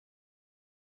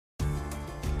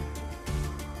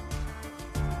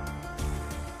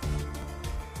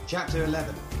Chapter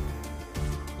 11.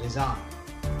 Lizanne.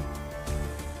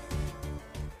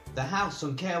 The house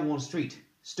on careworn street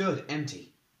stood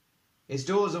empty. Its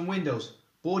doors and windows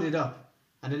boarded up,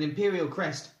 and an imperial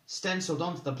crest stenciled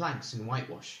onto the planks in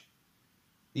whitewash.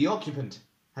 The occupant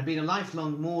had been a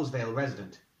lifelong Mooresvale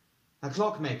resident, a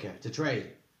clockmaker to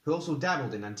trade who also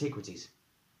dabbled in antiquities,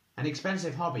 an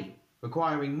expensive hobby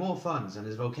requiring more funds than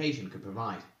his vocation could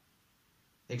provide.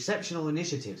 Exceptional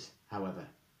initiatives, however,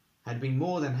 had been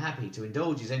more than happy to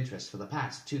indulge his interests for the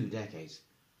past 2 decades,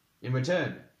 in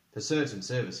return for certain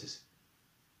services.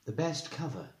 The best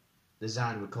cover,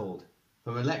 Lizanne recalled,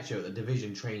 from a lecture at the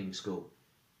Division Training School,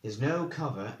 is no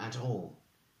cover at all.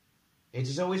 It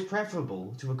is always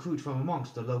preferable to recruit from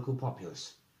amongst the local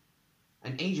populace.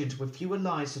 An agent with fewer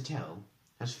lies to tell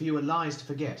has fewer lies to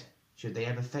forget should they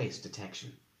ever face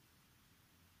detection.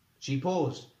 She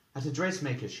paused at a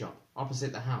dressmaker's shop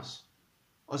opposite the house,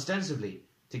 ostensibly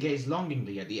to gaze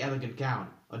longingly at the elegant gown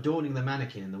adorning the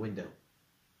mannequin in the window.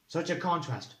 Such a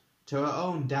contrast to her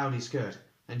own dowdy skirt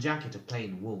and jacket of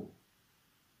plain wool.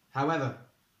 However,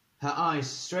 her eyes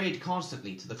strayed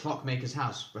constantly to the clockmaker's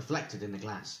house reflected in the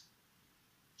glass.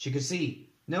 She could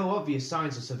see no obvious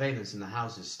signs of surveillance in the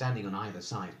houses standing on either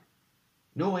side,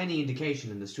 nor any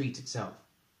indication in the street itself.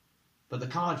 But the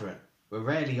cadre were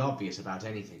rarely obvious about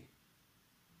anything.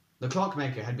 The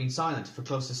clockmaker had been silent for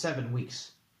close to 7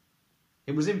 weeks.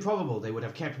 It was improbable they would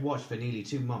have kept watch for nearly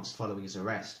 2 months following his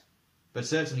arrest, but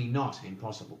certainly not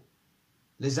impossible.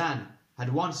 Lizanne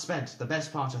had once spent the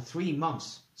best part of 3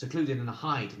 months secluded in a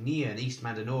hide near an East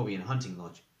Mandalorian hunting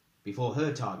lodge before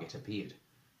her target appeared.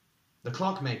 The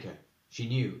clockmaker, she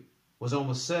knew, was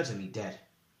almost certainly dead.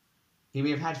 He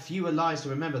may have had fewer lies to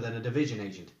remember than a division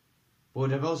agent, but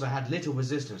would have also had little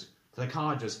resistance to the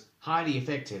cadre's highly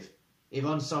effective, if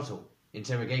unsubtle,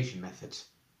 interrogation methods.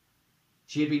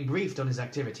 She had been briefed on his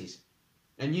activities,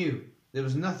 and knew there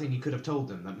was nothing he could have told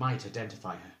them that might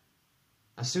identify her.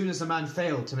 As soon as the man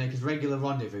failed to make his regular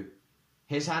rendezvous,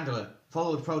 his handler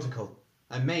followed protocol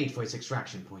and made for its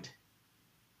extraction point.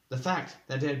 The fact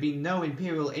that there had been no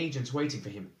Imperial agents waiting for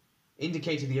him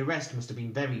indicated the arrest must have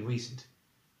been very recent,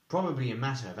 probably a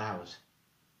matter of hours.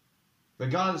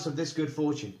 Regardless of this good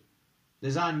fortune,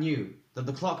 Lizanne knew that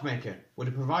the clockmaker would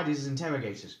have provided his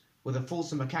interrogators with a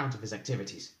fulsome account of his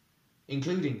activities,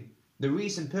 including the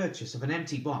recent purchase of an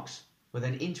empty box with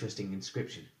an interesting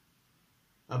inscription.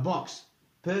 A box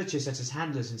purchased at his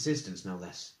handler's insistence, no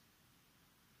less.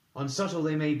 Unsubtle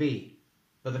they may be,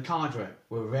 but the cadre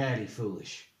were rarely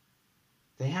foolish.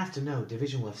 They have to know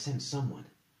Division will have sent someone,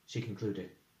 she concluded.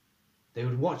 They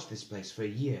would watch this place for a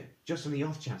year, just on the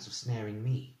off chance of snaring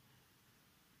me.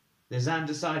 Lizanne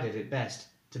decided it best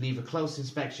to leave a close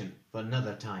inspection for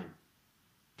another time,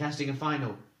 casting a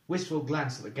final, wistful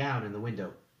glance at the gown in the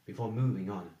window before moving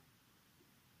on.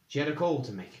 She had a call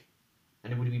to make,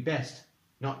 and it would be best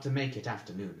not to make it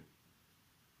afternoon.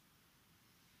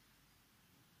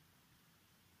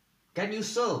 "Can you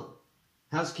sew?"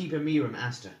 Housekeeper Miriam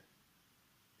asked her.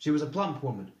 She was a plump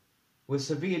woman, with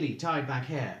severely tied-back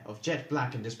hair of jet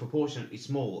black and disproportionately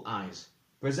small eyes,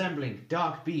 resembling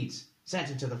dark beads set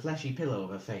into the fleshy pillow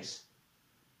of her face.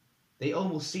 They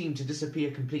almost seemed to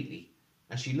disappear completely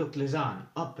as she looked Lizanne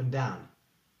up and down,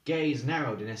 gaze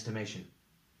narrowed in estimation.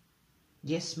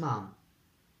 "Yes, ma'am,"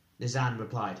 Lizanne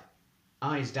replied,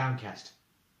 eyes downcast.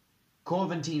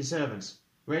 Corventine servants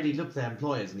rarely looked their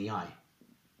employers in the eye.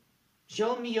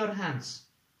 "Show me your hands."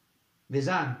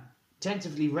 Lizanne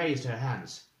tentatively raised her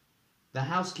hands, the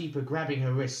housekeeper grabbing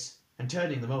her wrists and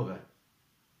turning them over.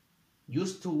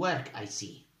 "Used to work, I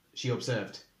see," she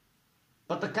observed.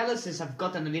 "But the calluses have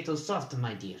gotten a little soft,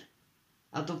 my dear.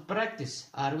 Out of practice,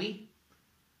 are we?"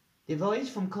 "The voyage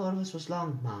from Corvus was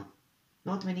long, ma'am.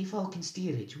 Not many folk in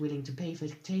steerage willing to pay for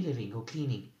tailoring or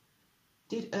cleaning.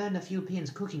 Did earn a few pins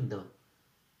cooking, though.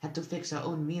 Had to fix our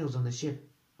own meals on the ship."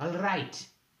 "All right."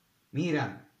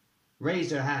 Miriam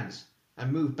raised her hands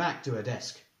and moved back to her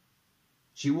desk.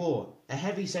 She wore a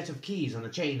heavy set of keys on a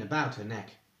chain about her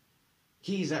neck,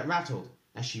 keys that rattled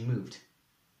as she moved.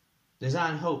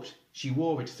 Lizanne hoped she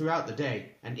wore it throughout the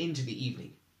day and into the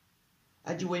evening.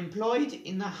 "Are you employed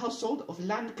in the household of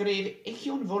Landgrave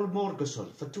Echion vol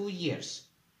Morgosol for 2 years?"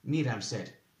 Miriam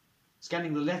said,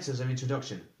 scanning the letters of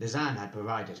introduction Lizanne had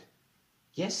provided.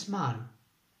 "Yes, ma'am.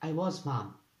 I was,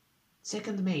 ma'am.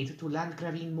 Second maid to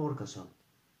Landgravine Morgosol."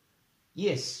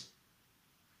 "Yes."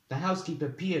 The housekeeper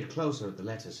peered closer at the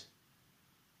letters.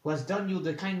 "Who has done you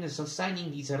the kindness of signing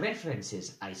these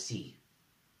references, I see."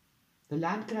 "The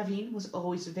Landgravine was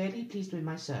always very pleased with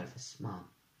my service, ma'am."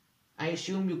 "I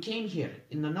assume you came here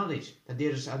in the knowledge that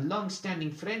there is a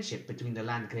long-standing friendship between the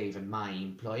Landgrave and my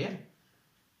employer?"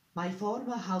 My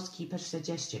former housekeeper's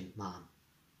suggestion, ma'am.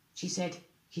 She said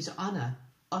His Honour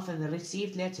often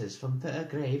received letters from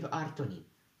Burgrave Artoni,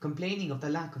 complaining of the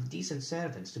lack of decent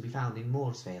servants to be found in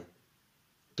Moorsvale.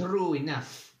 True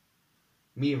enough,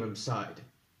 Miriam sighed.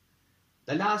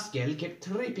 The last girl kept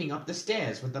tripping up the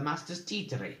stairs with the master's tea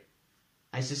tray.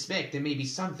 I suspect there may be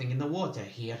something in the water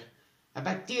here, a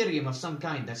bacterium of some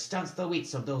kind that stunts the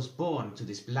wits of those born to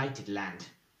this blighted land.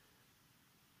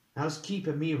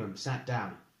 Housekeeper Miriam sat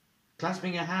down,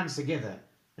 clasping her hands together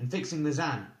and fixing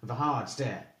Lizanne with a hard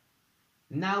stare.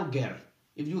 Now, girl,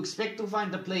 if you expect to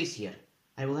find a place here,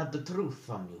 I will have the truth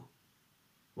from you.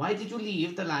 Why did you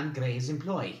leave the Landgrave's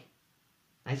employ?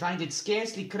 I find it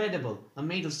scarcely credible a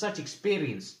maid of such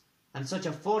experience and such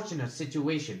a fortunate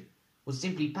situation would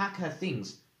simply pack her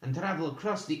things and travel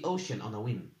across the ocean on a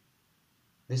whim.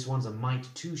 This one's a mite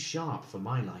too sharp for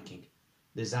my liking,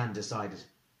 Lizanne decided.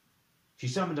 She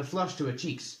summoned a flush to her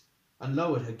cheeks and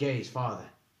lowered her gaze farther,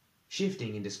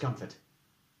 shifting in discomfort.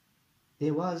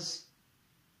 There was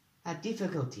a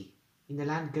difficulty in the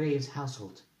Landgrave's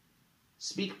household.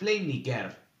 Speak plainly,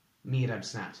 girl, Miriam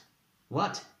snapped.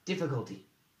 What difficulty?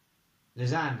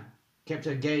 Lizanne kept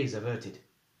her gaze averted.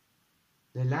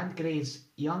 The Landgrave's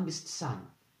youngest son,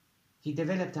 he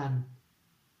developed an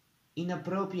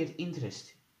inappropriate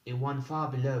interest in one far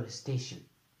below his station.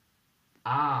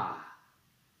 Ah!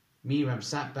 Miriam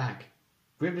sat back,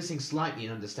 grimacing slightly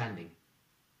in understanding.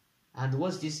 And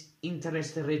was this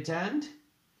interest returned?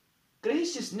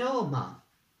 Gracious no, ma'am.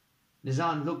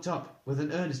 Lizanne looked up with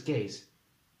an earnest gaze.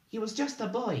 He was just a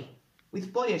boy,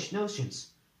 with boyish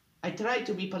notions. I tried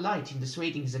to be polite in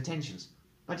dissuading his attentions,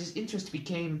 but his interest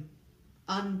became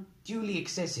unduly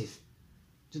excessive,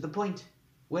 to the point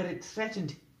where it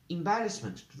threatened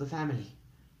embarrassment to the family.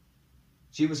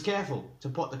 She was careful to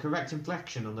put the correct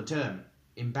inflection on the term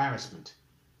embarrassment,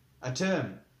 a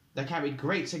term that carried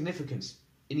great significance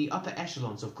in the upper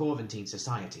echelons of Corventine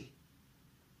society.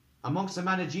 Amongst the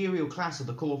managerial class of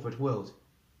the corporate world,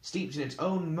 steeped in its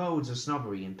own modes of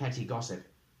snobbery and petty gossip,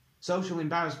 social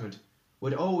embarrassment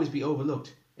would always be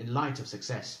overlooked in light of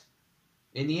success.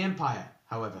 In the Empire,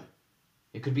 however,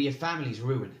 it could be a family's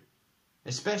ruin,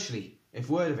 especially if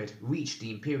word of it reached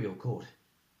the imperial court.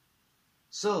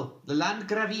 So, the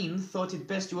Landgravine thought it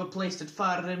best you were placed at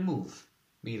far remove,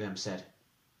 Miriam said.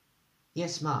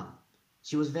 Yes, ma'am.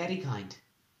 She was very kind.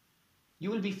 You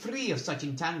will be free of such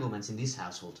entanglements in this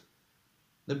household.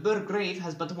 The Burgrave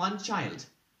has but one child,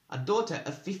 a daughter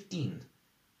of 15.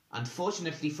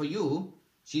 Unfortunately for you,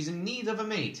 she is in need of a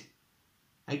maid.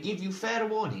 I give you fair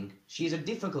warning, she is a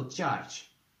difficult charge.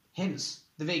 Hence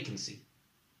the vacancy.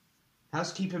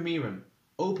 Housekeeper Miriam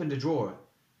opened a drawer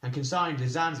and consigned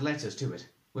Lizanne's letters to it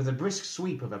with a brisk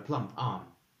sweep of her plump arm.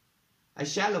 I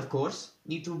shall, of course,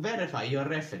 need to verify your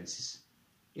references.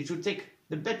 It should take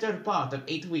the better part of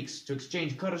 8 weeks to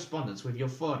exchange correspondence with your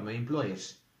former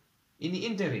employers. In the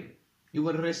interim, you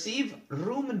will receive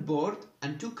room and board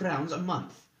and 2 crowns a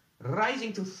month,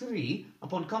 rising to 3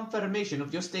 upon confirmation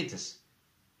of your status.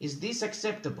 Is this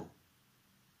acceptable?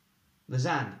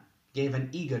 Lizanne gave an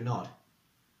eager nod.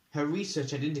 Her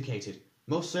research had indicated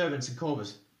most servants in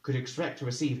Corvus could expect to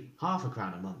receive half a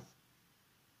crown a month.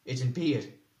 It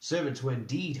appeared servants were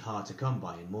indeed hard to come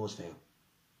by in Moorsvale.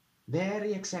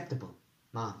 Very acceptable,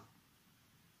 ma'am.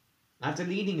 After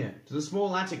leading her to the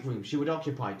small attic room she would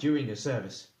occupy during her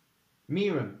service,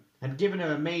 Miriam had given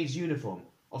her a maid's uniform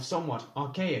of somewhat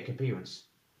archaic appearance,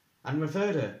 and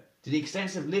referred her to the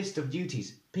extensive list of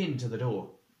duties pinned to the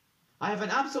door. I have an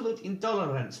absolute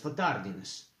intolerance for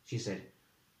tardiness, she said.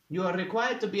 You are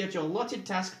required to be at your allotted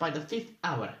task by the 5th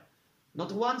hour,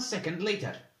 not 1 second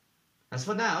later. As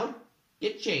for now,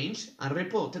 get changed and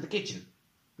report to the kitchen.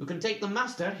 You can take the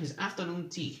master his afternoon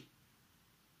tea.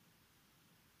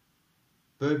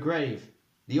 Burgrave,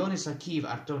 the Onisakiv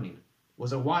Artonin,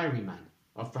 was a wiry man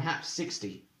of perhaps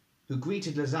 60, who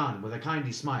greeted Lizanne with a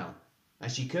kindly smile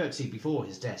as she curtsied before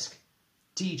his desk,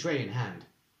 tea tray in hand.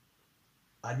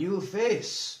 A new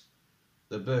face,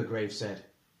 the Burgrave said,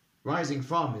 rising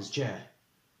from his chair.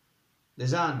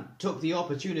 Lizanne took the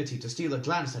opportunity to steal a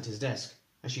glance at his desk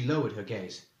as she lowered her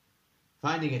gaze,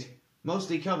 finding it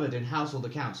mostly covered in household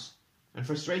accounts and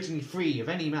frustratingly free of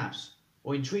any maps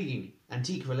or intriguing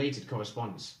antique-related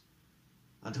correspondence.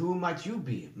 And who might you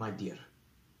be, my dear?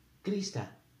 Krista,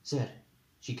 sir,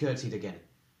 she curtsied again.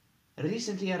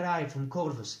 Recently arrived from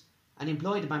Corvus and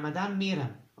employed by Madame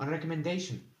Miriam on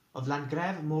recommendation of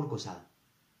Landgrave Morgosal.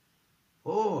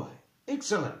 Oh,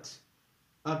 excellent.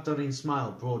 Artonin's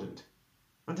smile broadened.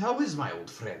 And how is my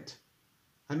old friend?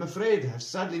 I'm afraid I have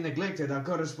sadly neglected our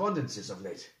correspondences of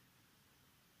late.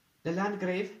 The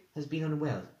Landgrave has been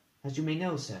unwell, as you may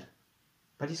know, sir.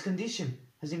 but his condition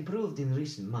has improved in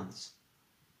recent months.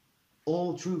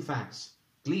 All true facts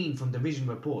gleaned from division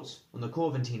reports on the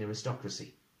Corventine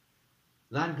aristocracy.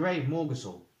 Landgrave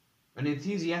Morgusol, an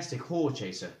enthusiastic whore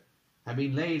chaser, had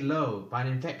been laid low by an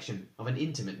infection of an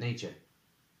intimate nature,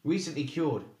 recently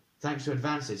cured thanks to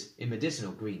advances in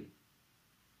medicinal green.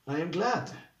 I am glad,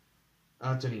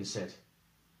 Artonin said.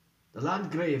 The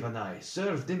Landgrave and I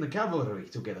served in the cavalry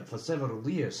together for several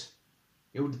years.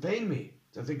 It would pain me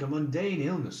to think a mundane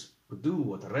illness could do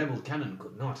what a rebel cannon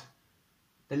could not.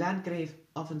 The Landgrave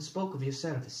often spoke of your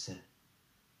service, sir.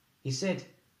 He said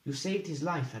you saved his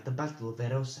life at the Battle of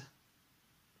Verosa.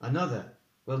 Another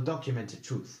well-documented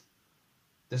truth.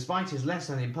 Despite his less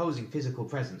than imposing physical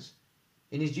presence,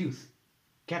 in his youth,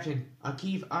 Captain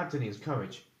Arkiv Artonin's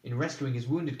courage in rescuing his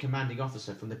wounded commanding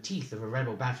officer from the teeth of a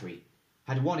rebel battery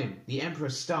had won him the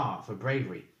Emperor's Star for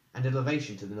bravery and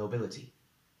elevation to the nobility.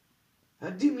 A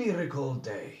dimly recalled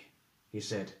day, he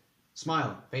said,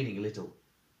 smile fading a little.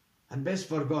 And best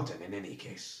forgotten in any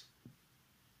case.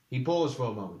 He paused for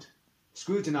a moment,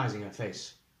 scrutinizing her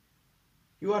face.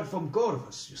 You are from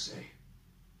Corvus, you say?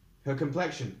 Her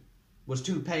complexion was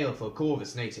too pale for a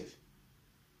Corvus native.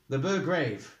 The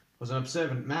Burgrave was an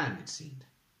observant man, it seemed.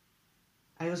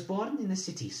 I was born in the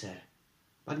city, sir,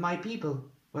 but my people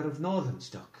were of northern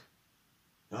stock.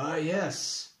 Ah,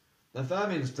 yes. The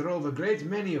famines drove a great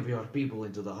many of your people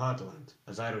into the heartland,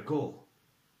 as I recall.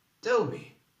 Tell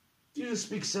me, do you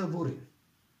speak Selvurin?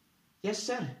 Yes,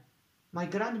 sir. My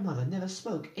grandmother never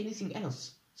spoke anything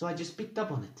else, so I just picked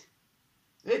up on it.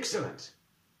 Excellent.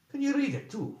 Can you read it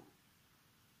too?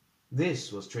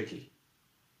 This was tricky.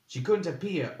 She couldn't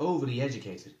appear overly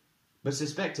educated, but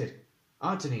suspected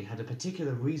Artonin had a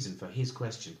particular reason for his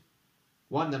question,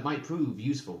 one that might prove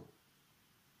useful.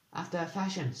 After a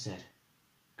fashion, sir.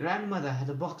 Grandmother had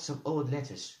a box of old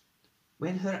letters.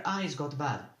 When her eyes got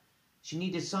bad, she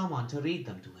needed someone to read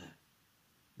them to her.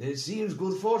 It seems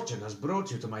good fortune has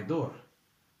brought you to my door.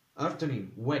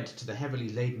 Artonin went to the heavily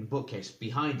laden bookcase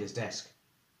behind his desk,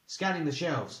 scanning the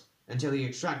shelves until he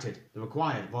extracted the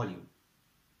required volume.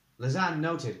 Lizanne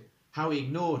noted how he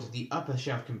ignored the upper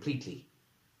shelf completely.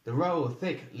 The row of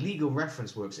thick legal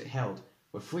reference works it held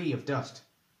were free of dust,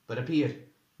 but appeared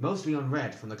mostly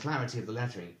unread from the clarity of the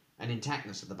lettering and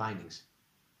intactness of the bindings.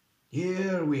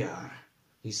 Here we are,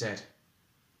 he said.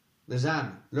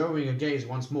 Lizanne lowering her gaze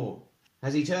once more,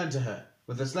 as he turned to her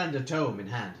with the slender tome in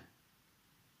hand.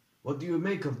 What do you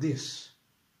make of this?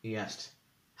 He asked,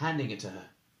 handing it to her.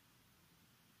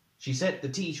 She set the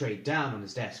tea tray down on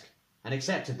his desk and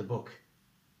accepted the book.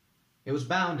 It was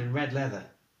bound in red leather,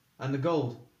 and the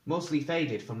gold mostly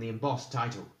faded from the embossed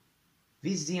title.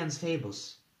 Vizian's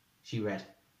Fables, she read,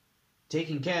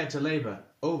 taking care to labour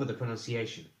over the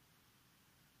pronunciation.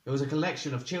 It was a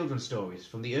collection of children's stories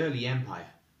from the early empire,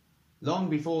 long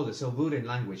before the Selvurin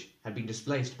language had been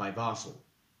displaced by Varsal.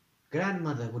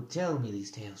 Grandmother would tell me these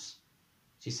tales,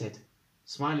 she said,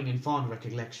 smiling in fond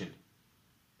recollection.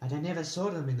 But I never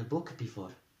saw them in the book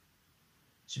before.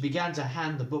 She began to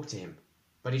hand the book to him,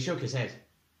 but he shook his head.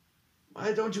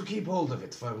 Why don't you keep hold of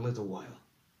it for a little while?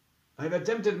 I've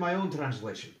attempted my own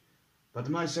translation, but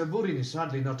my Selvurin is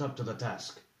hardly not up to the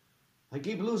task. I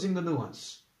keep losing the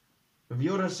nuance. With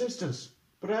your assistance,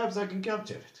 perhaps I can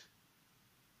capture it.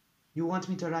 You want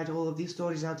me to write all of these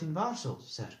stories out in Varsal,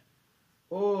 sir?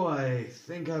 Oh, I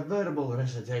think a verbal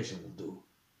recitation will do.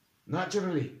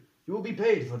 Naturally, you will be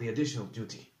paid for the additional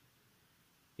duty.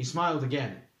 He smiled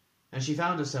again, and she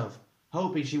found herself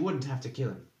hoping she wouldn't have to kill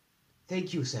him.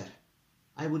 Thank you, sir.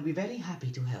 I would be very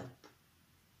happy to help.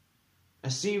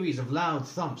 A series of loud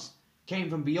thumps came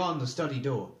from beyond the study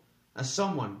door as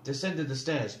someone descended the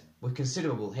stairs with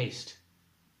considerable haste.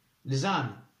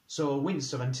 Lizanne saw a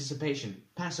wince of anticipation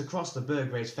pass across the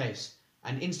Burgrave's face.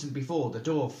 An instant before, the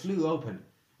door flew open,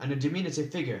 and a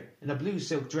diminutive figure in a blue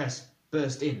silk dress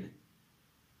burst in.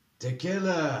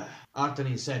 Tequila,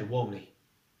 Artonin said warmly,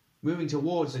 moving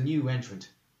towards the new entrant,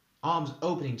 arms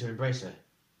opening to embrace her.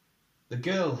 The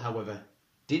girl, however,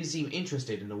 didn't seem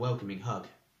interested in a welcoming hug.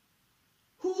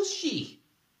 Who's she?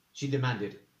 She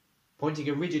demanded, pointing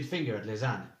a rigid finger at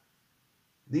Lizanne.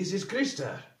 This is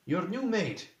Krista, your new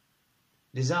maid.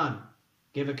 Lizanne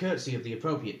gave a curtsy of the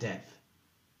appropriate depth.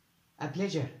 A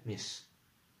pleasure, miss.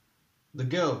 The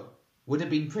girl would have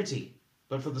been pretty,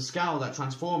 but for the scowl that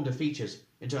transformed her features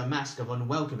into a mask of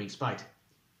unwelcoming spite.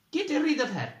 Get rid of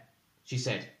her, she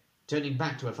said, turning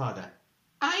back to her father.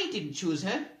 I didn't choose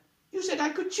her. You said I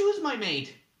could choose my maid.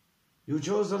 You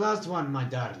chose the last one, my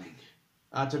darling,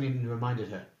 Artonin reminded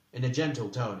her, in a gentle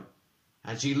tone.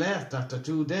 And she left after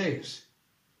 2 days.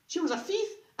 She was a thief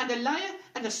and a liar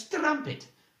and a strumpet.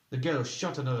 The girl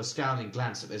shot another scowling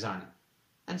glance at Lizanne.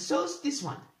 And so's this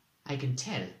one, I can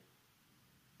tell.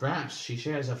 Perhaps she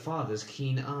shares her father's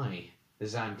keen eye,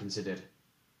 Lizanne considered,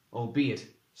 albeit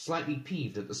slightly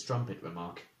peeved at the strumpet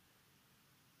remark.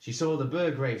 She saw the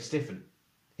Burgrave stiffen,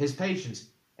 his patience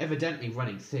evidently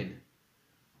running thin.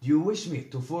 Do you wish me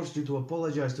to force you to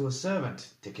apologize to a servant,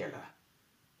 Tequila?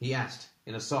 He asked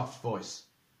in a soft voice.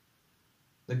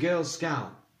 The girl's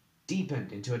scowl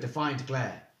deepened into a defiant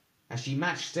glare as she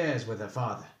matched stares with her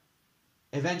father,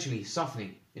 eventually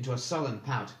softening into a sullen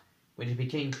pout when it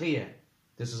became clear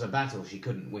this was a battle she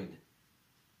couldn't win.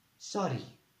 Sorry,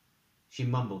 she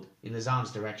mumbled in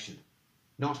Lizanne's direction,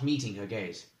 not meeting her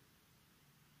gaze.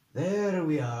 There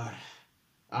we are,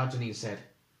 Artonine said,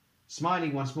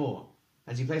 smiling once more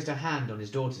as he placed a hand on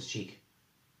his daughter's cheek.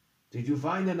 Did you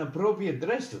find an appropriate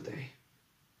dress today?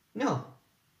 No,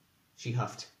 she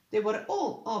huffed. They were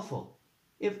all awful.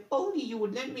 If only you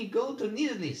would let me go to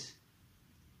near this.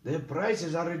 The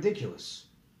prices are ridiculous.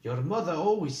 Your mother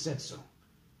always said so.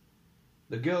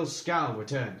 The girl's scowl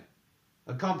returned,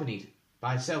 accompanied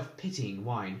by a self-pitying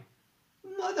whine.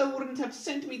 Mother wouldn't have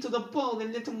sent me to the ball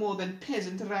in little more than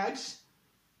peasant rags.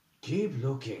 Keep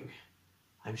looking.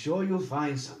 I'm sure you'll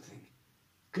find something.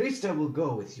 Krista will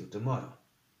go with you tomorrow.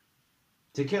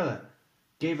 Tequila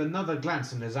gave another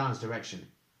glance in Lizanne's direction,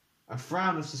 a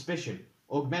frown of suspicion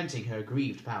augmenting her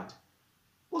grieved pout.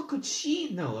 What could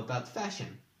she know about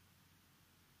fashion?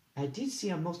 I did see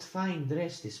a most fine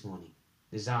dress this morning,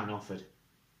 Lizanne offered,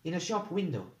 in a shop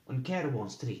window on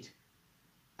Caerwan Street.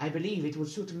 I believe it would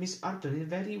suit Miss Arton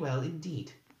very well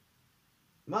indeed.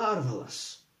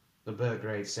 Marvellous, the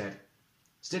Burgrave said,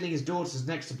 stilling his daughter's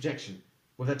next objection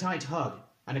with a tight hug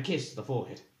and a kiss to the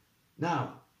forehead.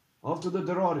 Now, off to the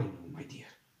drawing room, my dear.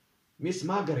 Miss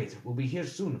Margaret will be here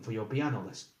soon for your piano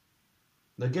lesson.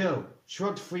 The girl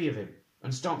shrugged free of him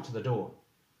and stomped to the door.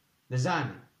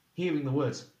 Lizanne, hearing the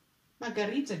words,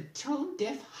 Marguerite's a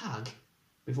tone-deaf hag,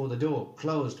 before the door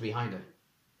closed behind her.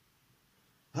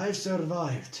 I've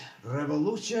survived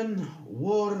revolution,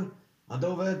 war, and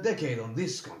over a decade on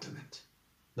this continent,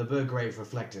 the Burgrave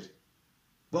reflected.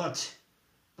 But,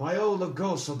 by all the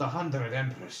ghosts of the 100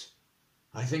 Emperors,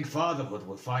 I think fatherhood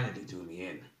will finally do me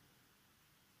in.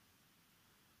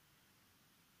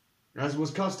 As was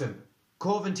custom,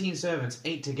 Corventine servants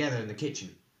ate together in the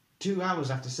kitchen, 2 hours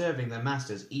after serving their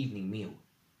master's evening meal.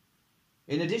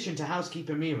 In addition to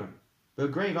housekeeper Miriam,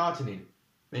 Burgrave Artonine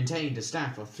maintained a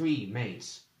staff of 3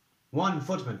 maids, 1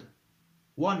 footman,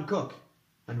 1 cook,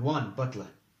 and 1 butler.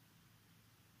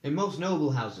 In most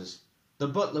noble houses, the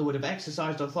butler would have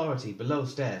exercised authority below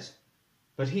stairs,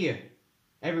 but here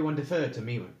everyone deferred to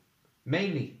Miriam,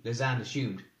 mainly, Lizanne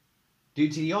assumed, due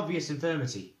to the obvious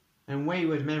infirmity and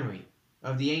wayward memory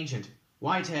of the ancient,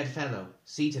 white-haired fellow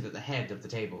seated at the head of the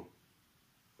table.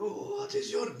 What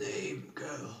is your name,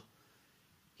 girl?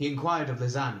 He inquired of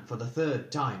Lizanne for the 3rd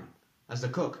time, as the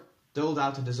cook doled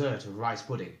out a dessert of rice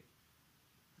pudding.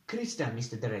 Krista,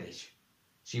 Mr. Drellish,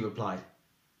 she replied,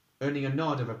 earning a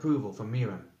nod of approval from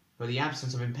Miriam for the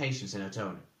absence of impatience in her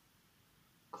tone.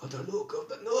 Got a look of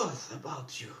the north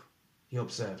about you, he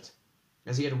observed,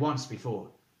 as he had once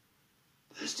before.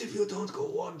 Best if you don't go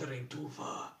wandering too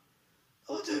far.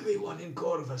 Not everyone in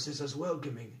Corvus is as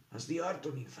welcoming as the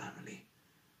Artonine family.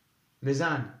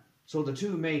 Lizanne saw the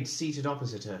 2 maids seated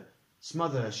opposite her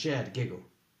smother a shared giggle.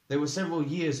 They were several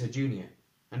years her junior,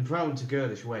 and prone to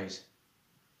girlish ways,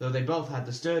 though they both had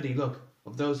the sturdy look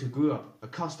of those who grew up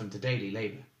accustomed to daily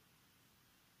labour.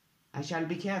 I shall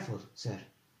be careful, sir,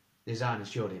 Lizanne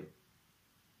assured him.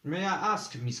 May I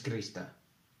ask, Miss Krista,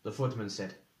 the footman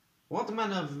said, what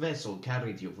manner of vessel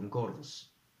carried you from Corvus?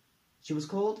 She was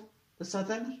called the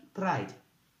Southern Pride,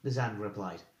 Lizanne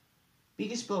replied.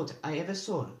 Biggest boat I ever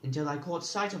saw until I caught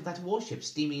sight of that warship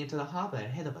steaming into the harbour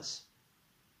ahead of us.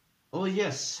 Oh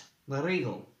yes, the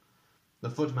Regal, the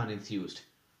footman enthused.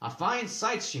 A fine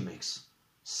sight she makes.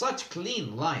 Such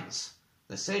clean lines.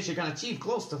 They say she can achieve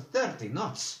close to 30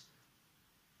 knots.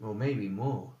 Or maybe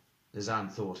more,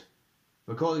 Lizanne thought,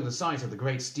 recalling the sight of the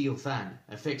great steel fan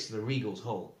affixed to the Regal's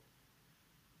hull.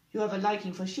 You have a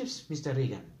liking for ships, Mr.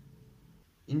 Regan.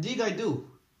 Indeed I do.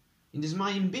 It is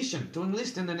my ambition to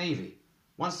enlist in the Navy,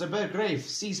 once the Burgrave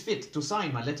sees fit to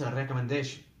sign my letter of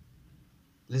recommendation.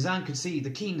 Lizanne could see the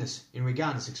keenness in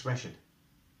Regan's expression.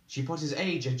 She put his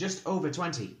age at just over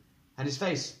 20, and his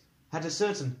face had a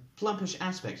certain plumpish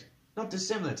aspect not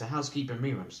dissimilar to housekeeper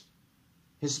Miriam's.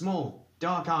 His small,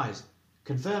 dark eyes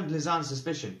confirmed Lizanne's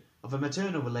suspicion of a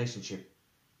maternal relationship,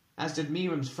 as did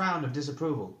Miriam's frown of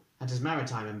disapproval at his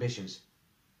maritime ambitions.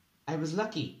 I was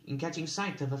lucky in catching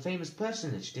sight of a famous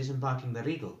personage disembarking the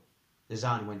Regal,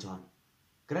 Lizanne went on.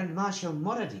 Grand Marshal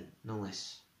Moradin, no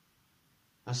less.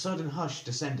 A sudden hush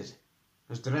descended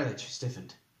as Drelich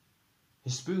stiffened,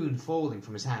 his spoon falling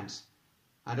from his hands,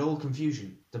 and all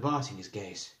confusion departing his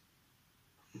gaze.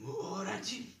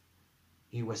 Moradin,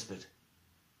 he whispered.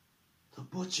 The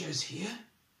butcher's here?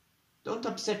 Don't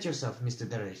upset yourself, Mr.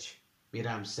 Drelich,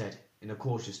 Miram said in a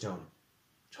cautious tone.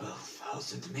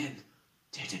 12,000 men,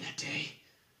 dead in a day,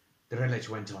 Drelich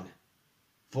went on,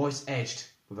 voice edged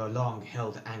with a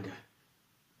long-held anger.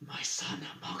 My son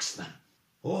amongst them,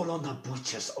 all on the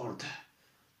butcher's order.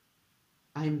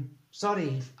 I'm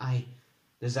sorry if I...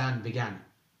 Lizanne began,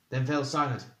 then fell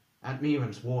silent at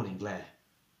Miram's warning glare.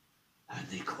 And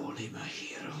they call him a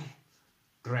hero,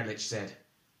 Drelich said,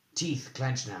 teeth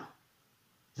clenched now.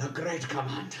 The great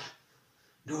commander,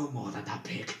 no more than a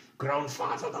pig, grown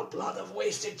fat on the blood of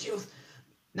wasted youth.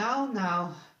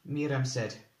 Now, Miram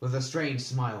said, with a strange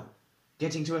smile,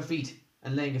 getting to her feet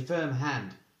and laying a firm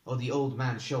hand on the old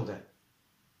man's shoulder.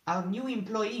 Our new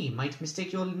employee might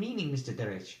mistake your meaning, Mr.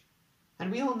 Drelich,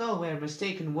 and we all know where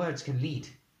mistaken words can lead.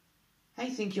 I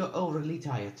think you're overly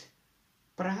tired.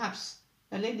 Perhaps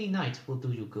a lady night will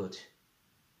do you good.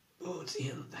 Bodes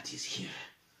ill that he's here,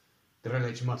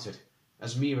 Drelich muttered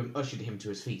as Miram ushered him to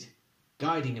his feet,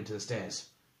 guiding him to the stairs.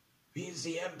 Means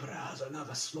the Emperor has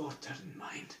another slaughter in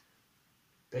mind.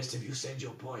 Best if you send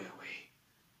your boy away.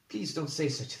 Please don't say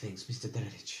such things, Mr.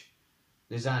 Drelich,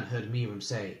 Lizanne heard Miram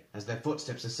say as their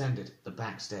footsteps ascended the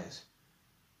back stairs.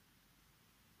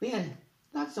 Well,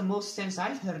 that's the most sense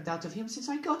I've heard out of him since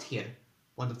I got here,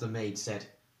 one of the maids said.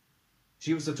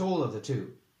 She was the taller of the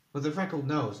two, with a freckled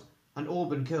nose and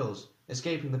auburn curls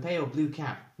escaping the pale blue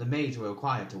cap the maids were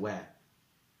required to wear.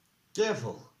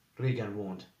 Careful, Regan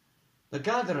warned. The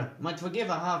gatherer might forgive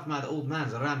a half-mad old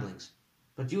man's ramblings,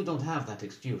 but you don't have that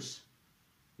excuse.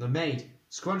 The maid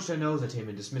scrunched her nose at him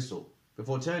in dismissal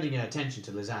before turning her attention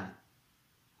to Lizanne.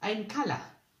 I'm Kala,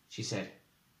 she said,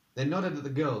 then nodded at the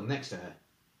girl next to her.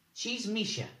 She's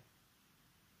Misha.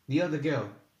 The other girl,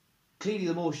 clearly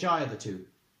the more shy of the two,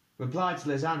 replied to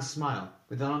Lizanne's smile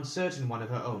with an uncertain one of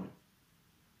her own.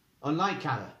 Unlike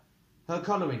Kala, her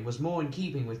colouring was more in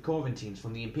keeping with Corventines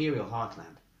from the Imperial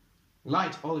heartland,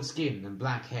 light olive skin and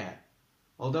black hair,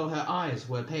 although her eyes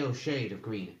were a pale shade of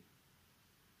green.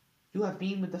 You have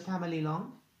been with the family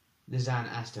long? Lizanne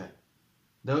asked her,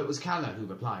 though it was Kala who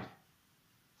replied.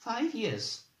 5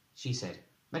 years, she said.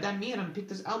 Madame Miram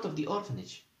picked us out of the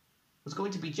orphanage. It was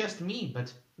going to be just me,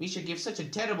 but Misha gave such a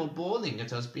terrible bawling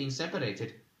at us being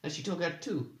separated that she took her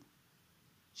too.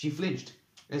 She flinched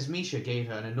as Misha gave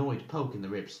her an annoyed poke in the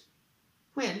ribs.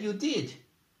 Well, you did.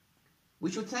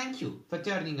 We should thank you for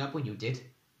turning up when you did,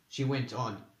 she went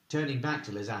on, turning back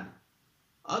to Lizanne.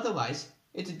 Otherwise,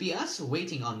 it'd be us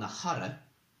waiting on the horror.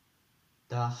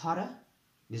 The horror?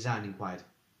 Lizanne inquired.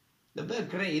 The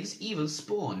Burgrave's evil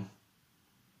spawn.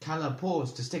 Kala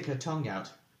paused to stick her tongue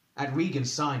out at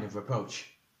Regan's sign of reproach.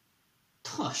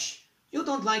 Tush, you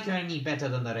don't like her any better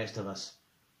than the rest of us.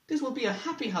 This will be a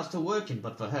happy house to work in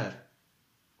but for her.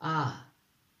 Ah,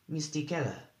 Misty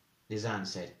Keller, Lizanne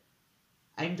said.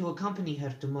 I'm to accompany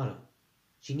her tomorrow.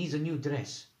 She needs a new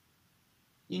dress.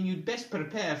 And you'd best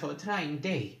prepare for a trying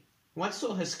day. Once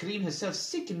saw her scream herself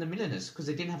sick in the milliner's because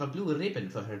they didn't have a blue ribbon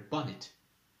for her bonnet.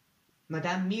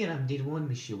 Madame Miram did warn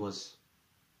me she was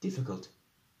difficult.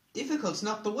 Difficult's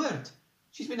not the word.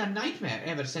 She's been a nightmare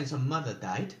ever since her mother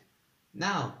died.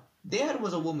 Now, there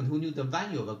was a woman who knew the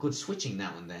value of a good switching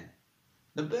now and then.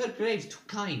 The Burgrave's too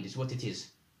kind is what it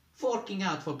is. Forking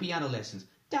out for piano lessons,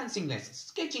 dancing lessons,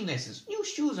 sketching lessons, new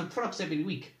shoes and frocks every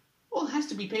week. All has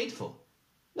to be paid for.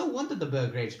 No wonder the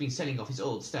Burgrave's been selling off his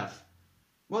old stuff.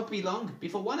 Won't be long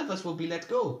before one of us will be let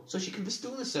go, so she can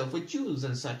festoon herself with jewels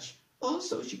and such.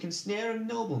 Also, she can snare a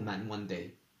nobleman one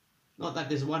day. Not that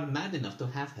there's one mad enough to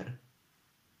have her.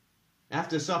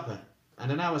 After supper,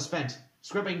 and an hour spent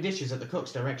scrubbing dishes at the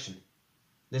cook's direction,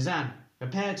 Lizanne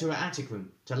repaired to her attic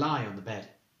room to lie on the bed.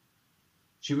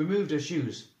 She removed her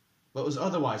shoes, but was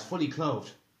otherwise fully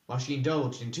clothed while she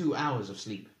indulged in 2 hours of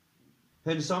sleep.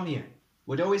 Her insomnia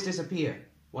would always disappear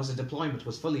once the deployment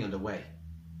was fully underway,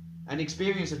 and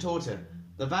experience had taught her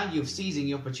the value of seizing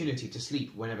the opportunity to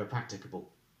sleep whenever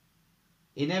practicable.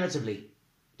 Inevitably,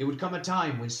 there would come a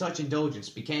time when such indulgence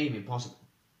became impossible,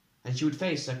 and she would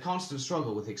face a constant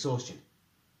struggle with exhaustion,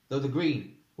 though the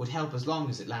green would help as long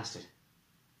as it lasted.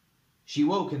 She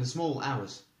woke in the small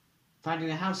hours, finding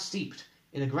the house steeped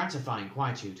in a gratifying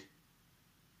quietude.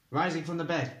 Rising from the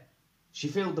bed, she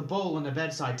filled the bowl on the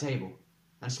bedside table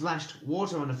and splashed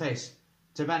water on her face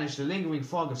to banish the lingering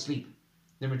fog of sleep,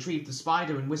 then retrieved the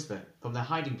spider and Whisper from their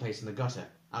hiding place in the gutter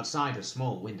outside her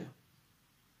small window.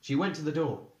 She went to the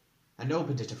door and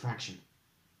opened it a fraction.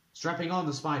 Strapping on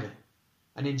the spider,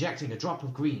 and injecting a drop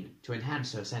of green to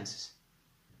enhance her senses.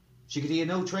 She could hear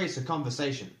no trace of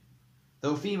conversation,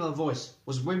 though a female voice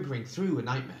was whimpering through a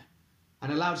nightmare,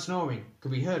 and a loud snoring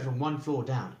could be heard from one floor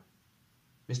down.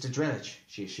 Mr. Drelich,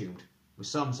 she assumed, with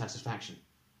some satisfaction.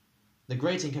 The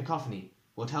grating cacophony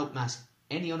would help mask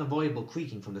any unavoidable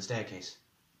creaking from the staircase.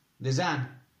 Lizanne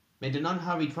made an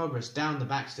unhurried progress down the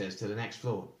backstairs to the next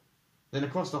floor, then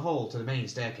across the hall to the main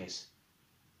staircase.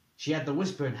 She had the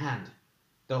whisper in hand,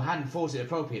 though hadn't thought it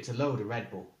appropriate to load a Red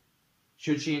Bull.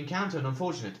 Should she encounter an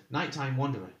unfortunate nighttime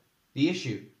wanderer, the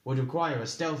issue would require a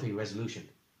stealthy resolution.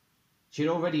 She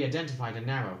had already identified a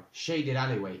narrow, shaded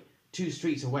alleyway 2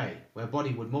 streets away where a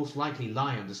body would most likely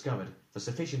lie undiscovered for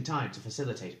sufficient time to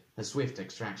facilitate her swift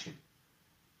extraction.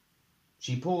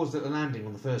 She paused at the landing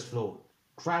on the first floor,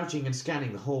 crouching and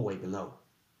scanning the hallway below.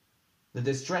 The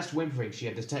distressed whimpering she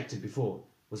had detected before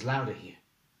was louder here,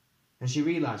 and she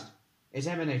realized it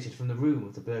emanated from the room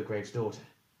of the Burgrave's daughter.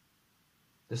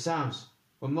 The sounds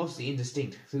were mostly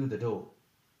indistinct through the door,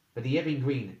 but the ebbing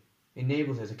green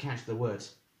enabled her to catch the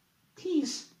words,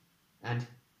 "Please," and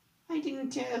 "I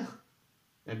didn't tell,"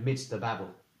 amidst the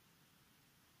babble.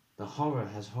 The horror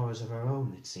has horrors of her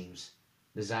own, it seems,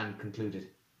 Lizanne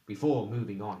concluded, before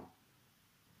moving on.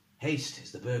 Haste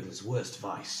is the burglar's worst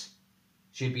vice,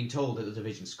 she had been told at the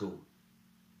division school.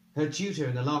 Her tutor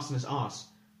in the larcenous arts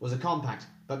was a compact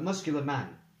but muscular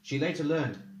man she later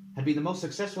learned had been the most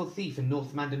successful thief in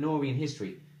North Mandalorian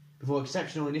history before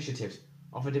exceptional initiatives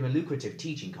offered him a lucrative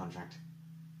teaching contract.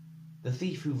 The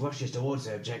thief who rushes towards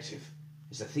their objective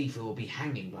is the thief who will be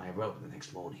hanging by a rope the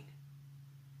next morning.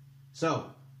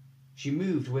 So, she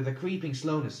moved with a creeping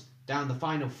slowness down the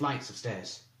final flights of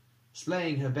stairs,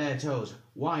 splaying her bare toes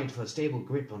wide for a stable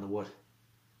grip on the wood.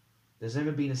 There's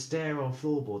never been a stair or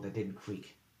floorboard that didn't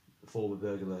creak, the former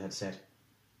burglar had said.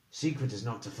 Secret is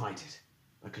not to fight it,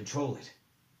 but control it.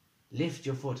 Lift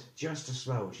your foot just as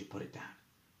slow as you put it down.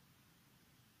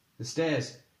 The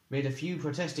stairs made a few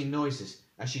protesting noises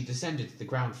as she descended to the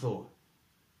ground floor,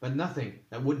 but nothing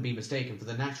that wouldn't be mistaken for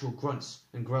the natural grunts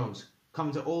and groans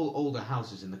common to all older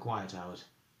houses in the quiet hours.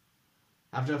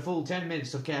 After a full 10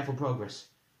 minutes of careful progress,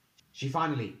 she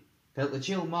finally felt the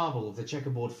chill marble of the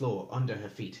checkerboard floor under her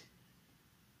feet.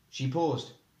 She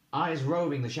paused, eyes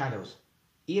roving the shadows,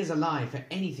 ears alive for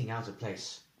anything out of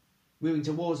place, moving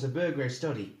towards the Burgrave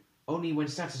study only when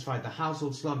satisfied the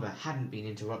household slumber hadn't been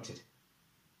interrupted.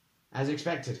 As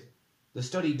expected, the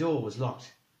study door was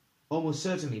locked, almost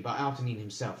certainly by Altanine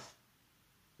himself.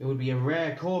 It would be a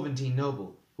rare Corventine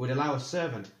noble who would allow a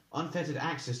servant unfettered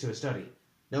access to a study,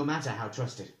 no matter how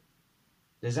trusted.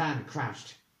 Lizanne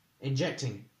crouched,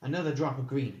 injecting another drop of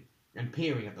green and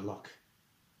peering at the lock.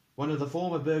 One of the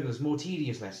former burglar's more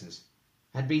tedious lessons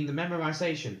had been the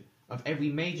memorization of every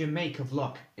major make of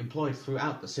lock employed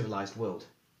throughout the civilized world.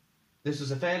 This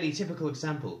was a fairly typical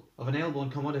example of an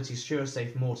Aelborn commodity's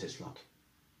sure-safe mortise lock.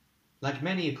 Like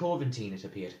many a Corventine, it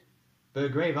appeared,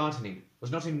 Burgrave Artaning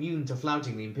was not immune to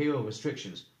flouting the imperial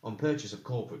restrictions on purchase of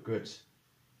corporate goods.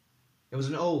 It was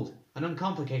an old and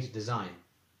uncomplicated design,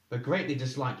 but greatly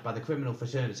disliked by the criminal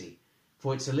fraternity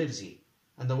for its solidity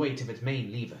and the weight of its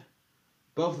main lever,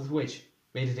 both of which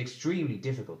made it extremely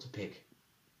difficult to pick.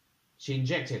 She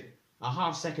injected a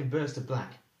half-second burst of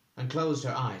black and closed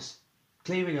her eyes,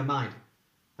 clearing her mind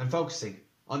and focusing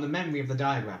on the memory of the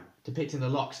diagram depicting the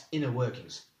lock's inner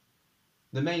workings.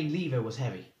 The main lever was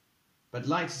heavy, but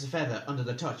light as a feather under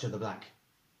the touch of the black.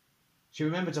 She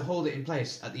remembered to hold it in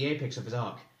place at the apex of its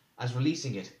arc, as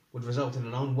releasing it would result in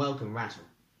an unwelcome rattle.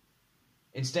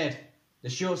 Instead, the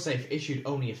sure-safe issued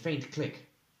only a faint click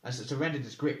as it surrendered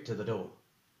its grip to the door.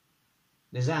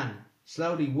 Lizanne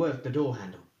slowly worked the door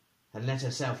handle and let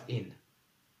herself in,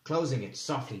 closing it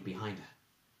softly behind her.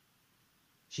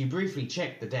 She briefly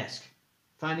checked the desk,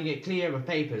 finding it clear of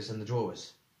papers and the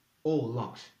drawers, all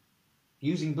locked.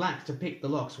 Using black to pick the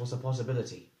locks was a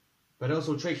possibility, but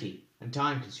also tricky and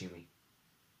time-consuming.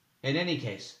 In any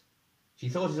case, she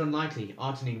thought it unlikely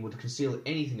Artanin would conceal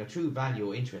anything of true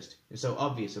value or interest in so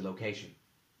obvious a location.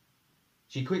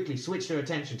 She quickly switched her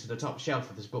attention to the top shelf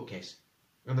of his bookcase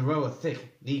and the row of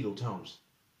thick legal tomes.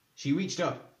 She reached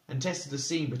up and tested the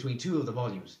seam between 2 of the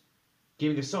volumes,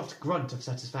 giving a soft grunt of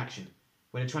satisfaction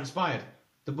when it transpired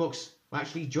the books were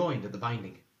actually joined at the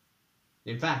binding.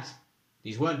 In fact,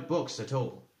 these weren't books at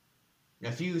all.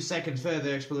 A few seconds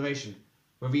further exploration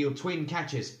revealed twin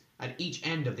catches at each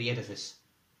end of the edifice,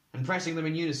 and pressing them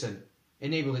in unison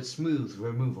enabled its smooth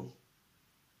removal.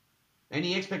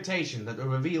 Any expectation that the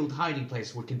revealed hiding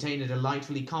place would contain a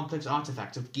delightfully complex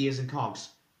artifact of gears and cogs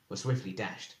was swiftly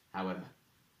dashed, however.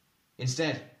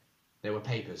 Instead, there were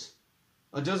papers,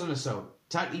 a dozen or so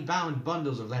tightly bound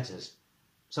bundles of letters,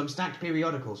 some stacked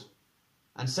periodicals,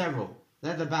 and several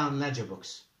leather-bound ledger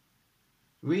books.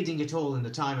 Reading it all in the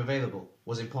time available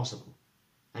was impossible,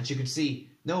 and she could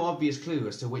see no obvious clue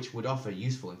as to which would offer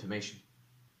useful information.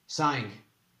 Sighing,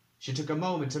 she took a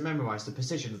moment to memorize the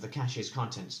precision of the cashier's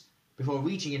contents before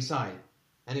reaching inside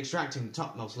and extracting the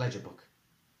topmost ledger book.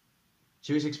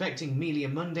 She was expecting merely a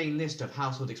mundane list of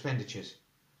household expenditures,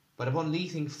 but upon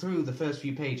leafing through the first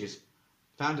few pages,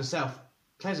 found herself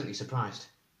pleasantly surprised.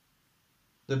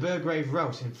 The Burgrave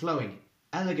wrote in flowing,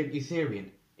 elegant Eutherian,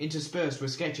 interspersed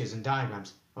with sketches and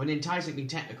diagrams of an enticingly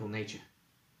technical nature.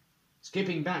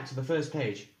 Skipping back to the first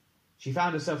page, she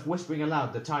found herself whispering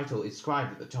aloud the title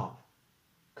inscribed at the top: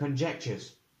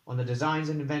 Conjectures on the Designs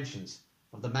and Inventions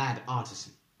of the Mad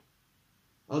Artisan.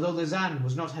 Although Lizanne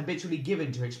was not habitually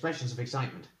given to expressions of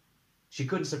excitement, she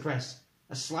couldn't suppress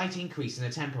a slight increase in the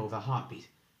tempo of her heartbeat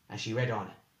as she read on.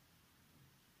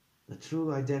 The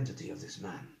true identity of this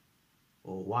man,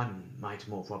 or one might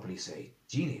more properly say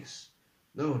genius,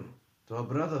 known to a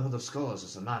brotherhood of scholars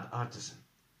as a mad artisan,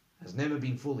 has never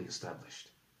been fully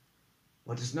established.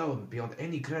 What is known beyond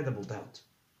any credible doubt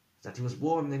is that he was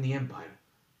born in the Empire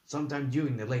sometime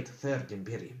during the late Third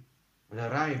Imperium, and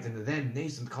arrived in the then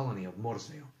nascent colony of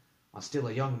Morsvale while still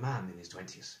a young man in his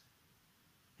 20s.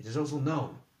 It is also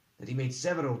known that he made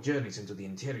several journeys into the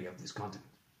interior of this continent,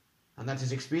 and that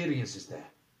his experiences there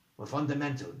were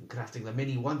fundamental in crafting the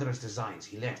many wondrous designs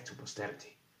he left to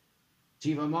posterity.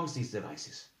 Chief amongst these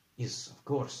devices is, of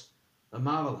course, the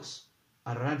marvelous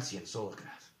Arancian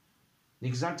solargraph, the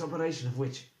exact operation of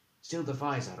which still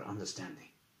defies our understanding,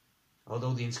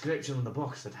 although the inscription on the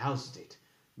box that houses it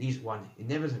leads one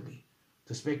inevitably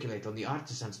to speculate on the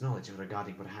artisan's knowledge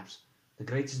regarding perhaps the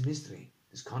greatest mystery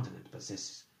this continent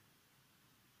possesses.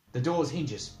 The door's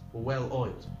hinges were well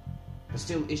oiled, but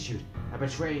still issued a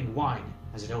betraying whine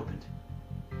as it opened.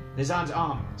 Lizanne's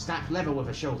arm snapped level with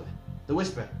her shoulder, the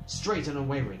whisper straight and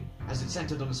unwavering as it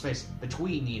centered on the space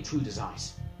between the intruder's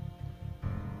eyes.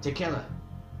 Tequila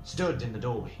stood in the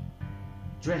doorway,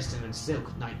 dressed in a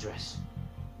silk nightdress,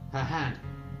 her hand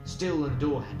still on the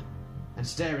door handle and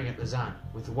staring at Lizanne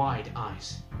with wide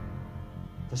eyes.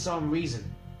 For some reason,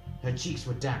 her cheeks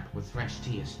were damp with fresh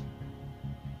tears.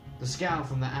 The scowl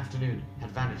from the afternoon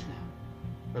had vanished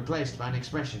now, replaced by an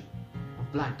expression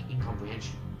of blank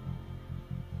incomprehension.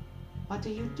 What are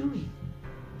you doing?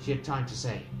 She had time to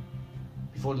say,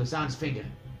 before Lizanne's finger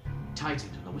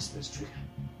tightened on the whisper's trigger.